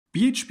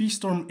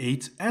PhpStorm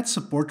 8 adds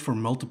support for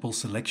multiple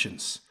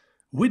selections.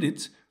 With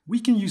it, we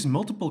can use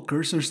multiple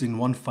cursors in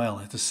one file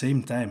at the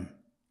same time.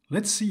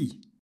 Let's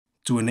see.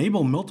 To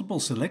enable multiple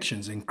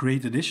selections and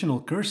create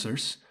additional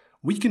cursors,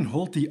 we can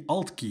hold the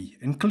Alt key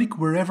and click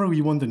wherever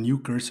we want the new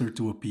cursor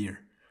to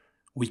appear.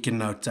 We can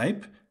now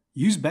type,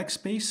 use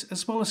backspace,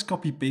 as well as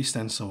copy-paste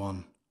and so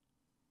on.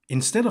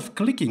 Instead of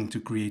clicking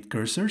to create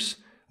cursors,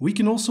 we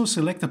can also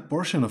select a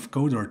portion of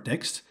code or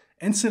text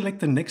and select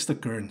the next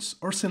occurrence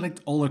or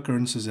select all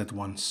occurrences at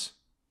once.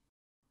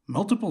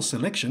 Multiple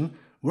selection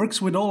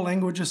works with all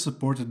languages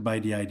supported by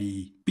the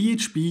IDE.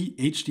 PHP,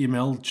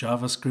 HTML,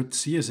 JavaScript,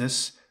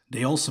 CSS,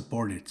 they all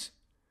support it.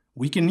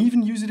 We can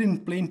even use it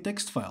in plain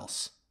text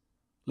files.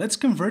 Let's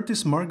convert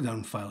this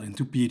markdown file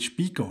into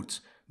PHP code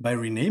by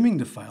renaming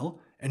the file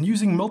and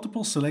using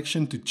multiple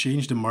selection to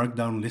change the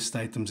markdown list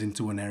items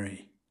into an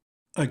array.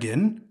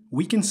 Again,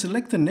 we can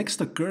select the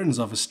next occurrence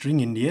of a string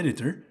in the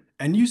editor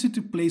and use it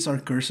to place our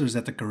cursors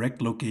at the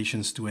correct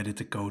locations to edit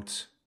the code.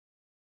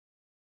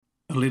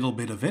 A little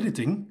bit of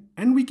editing,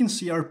 and we can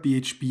see our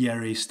PHP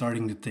array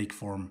starting to take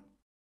form.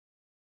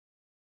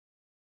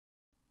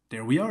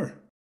 There we are.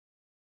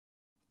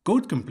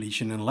 Code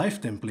completion and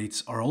live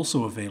templates are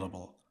also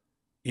available.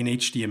 In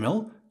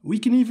HTML, we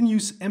can even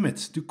use Emmet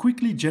to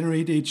quickly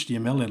generate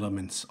HTML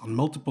elements on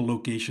multiple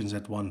locations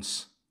at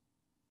once.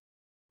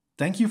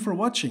 Thank you for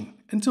watching.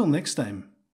 Until next time.